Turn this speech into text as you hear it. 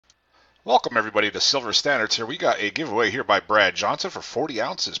Welcome everybody to Silver Standards here. We got a giveaway here by Brad Johnson for 40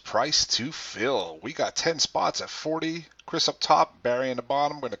 ounces, price to fill. We got 10 spots at 40. Chris up top, Barry in the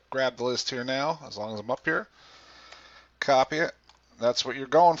bottom. I'm going to grab the list here now, as long as I'm up here. Copy it. That's what you're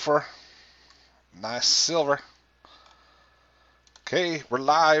going for. Nice silver. Okay, we're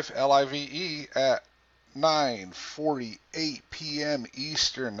live, Live, at 9:48 p.m.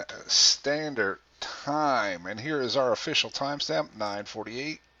 Eastern Standard Time. And here is our official timestamp,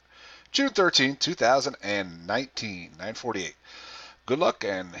 9:48. June 13, 2019, 9:48. Good luck,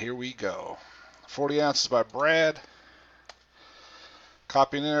 and here we go. 40 ounces by Brad.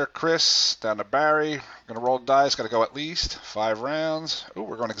 Copying in there, Chris, down to Barry. Going to roll the dice, got to go at least 5 rounds. Oh,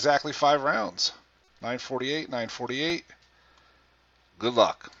 we're going exactly 5 rounds. 9:48, 9:48. Good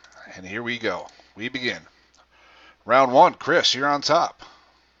luck, and here we go. We begin. Round 1, Chris, you're on top.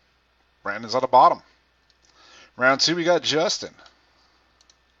 Brandon's on the bottom. Round 2, we got Justin.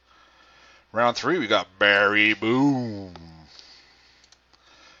 Round 3, we got Barry Boom.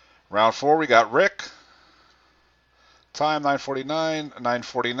 Round 4, we got Rick. Time 9:49,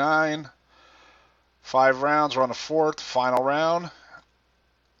 9:49. 5 rounds, we're on the 4th, final round.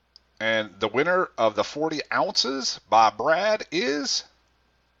 And the winner of the 40 ounces by Brad is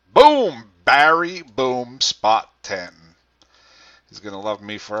Boom! Barry Boom, spot 10. He's going to love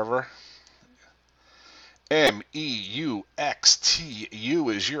me forever. MEUXTU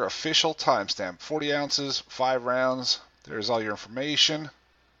is your official timestamp. 40 ounces, 5 rounds. There's all your information.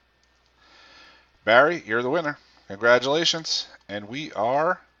 Barry, you're the winner. Congratulations. And we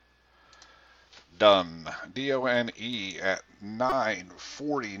are done. DONE at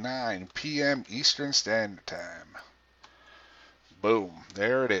 9:49 p.m. Eastern Standard Time. Boom.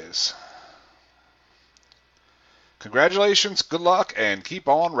 There it is. Congratulations, good luck, and keep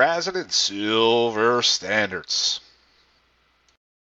on razzing in Silver Standards.